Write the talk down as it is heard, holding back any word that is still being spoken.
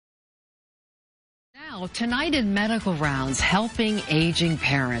Now, tonight in Medical Rounds, helping aging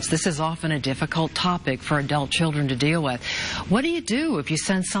parents. This is often a difficult topic for adult children to deal with. What do you do if you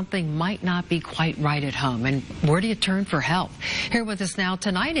sense something might not be quite right at home? And where do you turn for help? Here with us now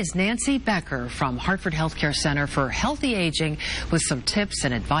tonight is Nancy Becker from Hartford HealthCare Center for Healthy Aging with some tips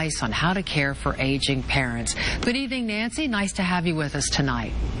and advice on how to care for aging parents. Good evening, Nancy. Nice to have you with us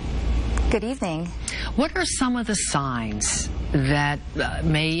tonight. Good evening. What are some of the signs that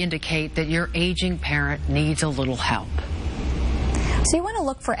may indicate that your aging parent needs a little help? So you want to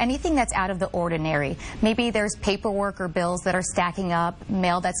look for anything that's out of the ordinary. Maybe there's paperwork or bills that are stacking up,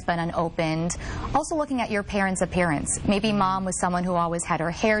 mail that's been unopened. Also looking at your parent's appearance. Maybe mom was someone who always had her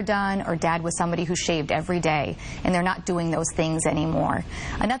hair done, or dad was somebody who shaved every day, and they're not doing those things anymore.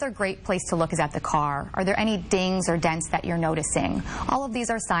 Another great place to look is at the car. Are there any dings or dents that you're noticing? All of these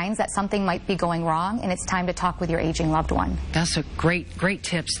are signs that something might be going wrong, and it's time to talk with your aging loved one. That's a great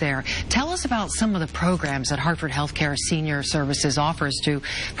tips there. Tell us about some of the programs that Hartford HealthCare Senior Services offers to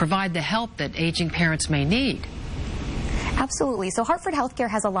provide the help that aging parents may need. Absolutely. So Hartford HealthCare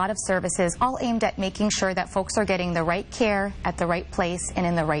has a lot of services all aimed at making sure that folks are getting the right care at the right place and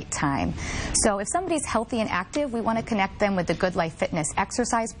in the right time. So if somebody's healthy and active, we want to connect them with the Good Life Fitness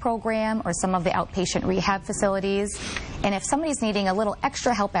exercise program or some of the outpatient rehab facilities. And if somebody's needing a little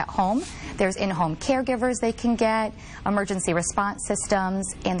extra help at home, there's in-home caregivers they can get, emergency response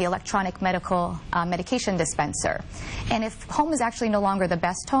systems, and the electronic medication dispenser. And if home is actually no longer the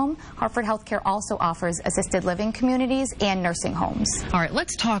best home, Hartford HealthCare also offers assisted living communities and nursing homes. All right,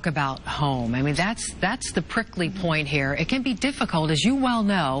 let's talk about home. I mean, that's the prickly point here. It can be difficult, as you well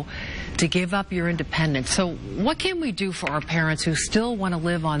know, to give up your independence. So what can we do for our parents who still want to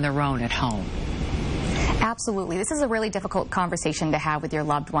live on their own at home? Absolutely. This is a really difficult conversation to have with your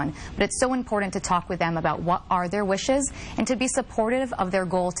loved one, but it's so important to talk with them about what are their wishes and to be supportive of their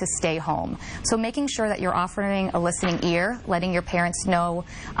goal to stay home. So making sure that you're offering a listening ear, letting your parents know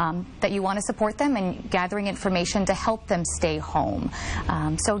that you want to support them, and gathering information to help them stay home.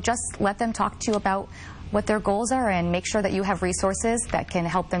 So just let them talk to you about what their goals are and make sure that you have resources that can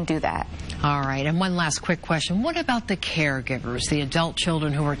help them do that. All right, and one last quick question. What about the caregivers, the adult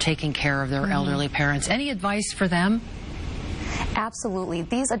children who are taking care of their elderly parents? Any advice for them? Absolutely.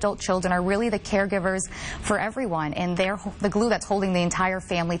 These adult children are really the caregivers for everyone, and they're the glue that's holding the entire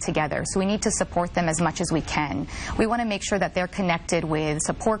family together. So we need to support them as much as we can. We want to make sure that they're connected with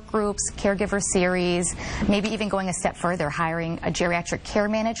support groups, caregiver series, maybe even going a step further, hiring a geriatric care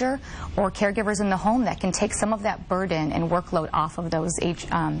manager or caregivers in the home that can take some of that burden and workload off of those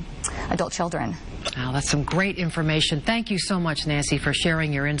adult children. Wow, that's some great information. Thank you so much, Nancy, for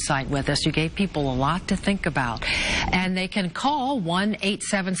sharing your insight with us. You gave people a lot to think about. And they can call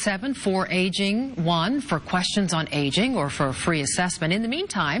 1-877-4AGING-1 for questions on aging or for a free assessment. In the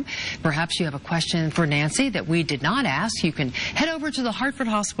meantime, perhaps you have a question for Nancy that we did not ask. You can head over to the Hartford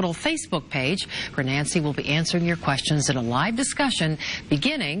Hospital Facebook page where Nancy will be answering your questions in a live discussion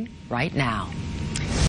beginning right now.